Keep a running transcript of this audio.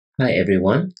Hi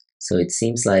everyone. So it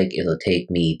seems like it'll take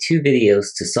me 2 videos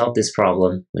to solve this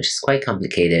problem, which is quite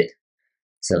complicated.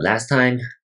 So last time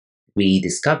we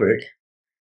discovered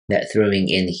that throwing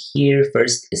in here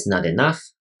first is not enough,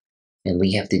 and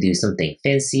we have to do something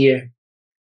fancier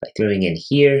by throwing in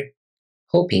here,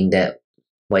 hoping that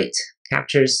white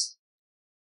captures,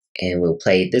 and we'll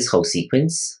play this whole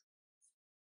sequence.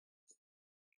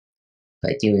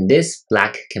 By doing this,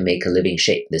 black can make a living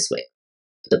shape this way.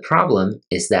 But the problem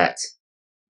is that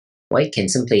white can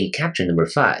simply capture number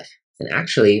 5, and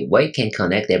actually white can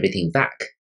connect everything back,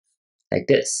 like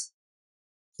this.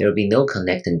 There will be no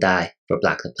connect and die for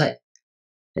black to play.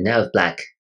 And now if black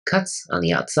cuts on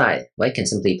the outside, white can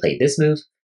simply play this move.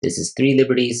 This is 3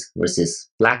 liberties versus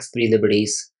black's 3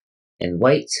 liberties, and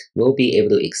white will be able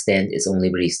to extend its own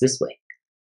liberties this way.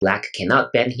 Black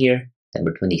cannot bend here.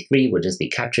 Number 23 will just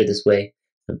be captured this way,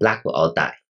 and black will all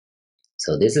die.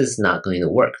 So this is not going to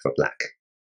work for black.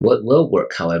 What will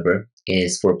work, however,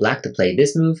 is for black to play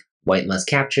this move, white must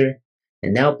capture,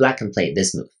 and now black can play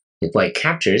this move. If white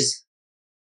captures,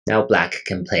 now black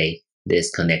can play this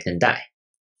connect and die.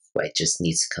 White just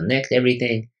needs to connect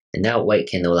everything, and now white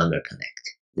can no longer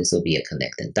connect. This will be a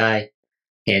connect and die.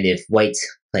 And if white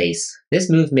plays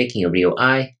this move, making a real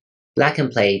eye, black can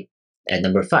play at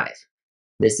number 5.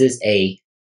 This is a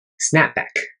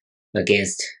snapback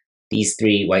against these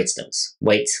 3 white stones.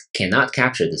 White cannot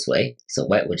capture this way, so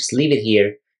white will just leave it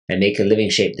here and make a living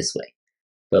shape this way.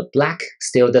 But black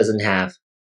still doesn't have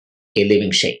a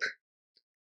living shape.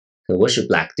 So what should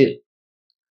black do?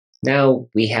 Now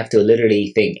we have to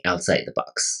literally think outside the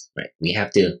box, right? We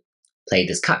have to play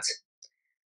this cut.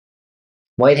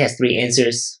 White has 3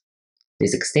 answers: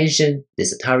 this extension,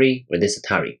 this Atari, or this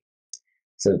Atari.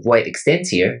 So if white extends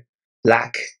here,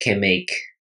 black can make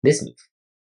this move.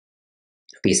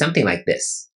 It'll be something like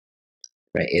this,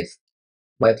 right? If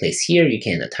white plays here, you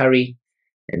can Atari,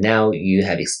 and now you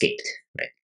have escaped, right?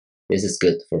 This is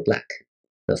good for black.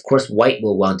 But of course, white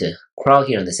will want to crawl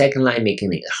here on the second line,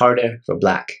 making it harder for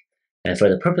black. And for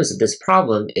the purpose of this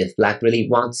problem, if black really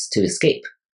wants to escape,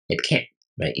 it can't,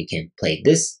 right? You can play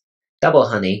this double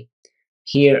honey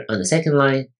here on the second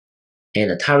line, and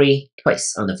Atari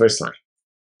twice on the first line.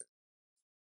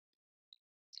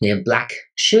 And black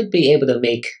should be able to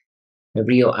make a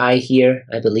real eye here,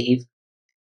 I believe.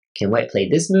 Can white play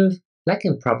this move? Black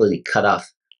can probably cut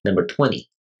off number 20.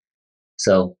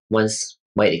 So once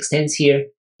white extends here,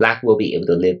 black will be able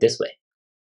to live this way.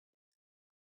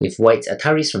 If white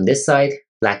Ataris from this side,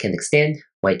 black can extend,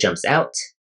 white jumps out.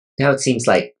 Now it seems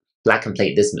like black can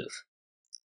play this move.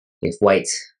 If white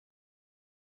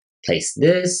plays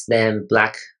this, then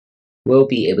black will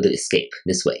be able to escape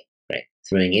this way, right?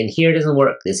 Throwing in here doesn't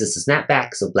work. This is a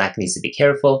snapback, so black needs to be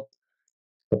careful.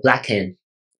 But black can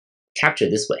capture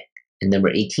this way, and number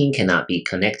 18 cannot be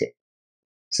connected.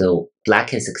 So black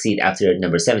can succeed after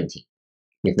number 17.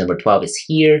 If number 12 is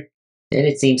here, then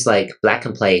it seems like black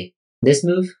can play this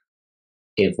move.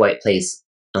 If white plays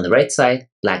on the right side,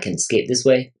 black can escape this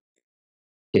way.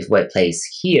 If white plays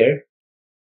here,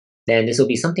 then this will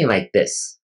be something like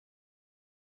this.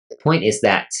 The point is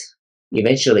that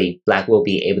eventually black will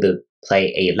be able to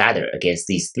play a ladder against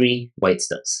these 3 white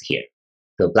stones here.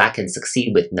 So black can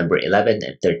succeed with number 11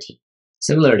 and 13.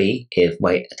 Similarly, if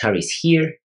white Atari is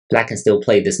here, black can still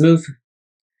play this move.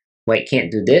 White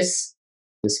can't do this.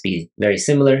 This would be very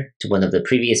similar to one of the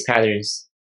previous patterns.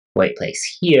 White plays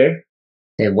here.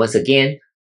 Then once again,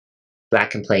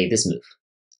 black can play this move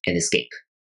and escape.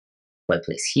 White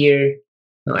plays here.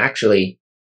 No, actually,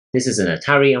 this is an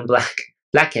Atari on black.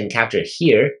 Black can capture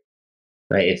here,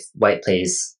 right? If white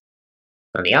plays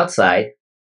on the outside,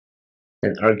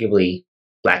 then arguably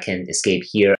black can escape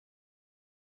here.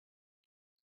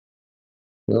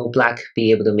 Will black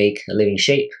be able to make a living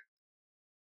shape?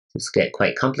 This will get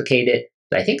quite complicated,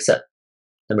 but I think so.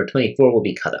 Number 24 will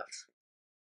be cut off.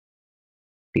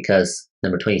 Because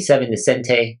number 27 is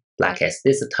Sente, black has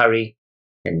this Atari,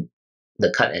 and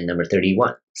the cut at number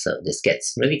 31. So this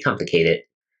gets really complicated,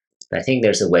 but I think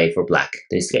there's a way for black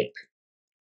to escape.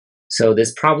 So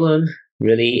this problem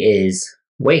really is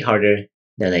way harder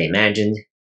than I imagined,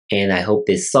 and I hope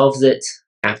this solves it.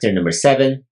 After number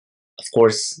 7, of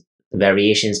course, the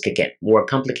variations could get more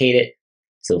complicated,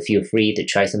 so feel free to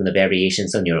try some of the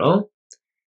variations on your own,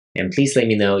 and please let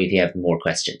me know if you have more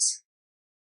questions.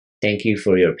 Thank you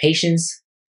for your patience,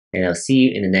 and I'll see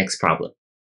you in the next problem.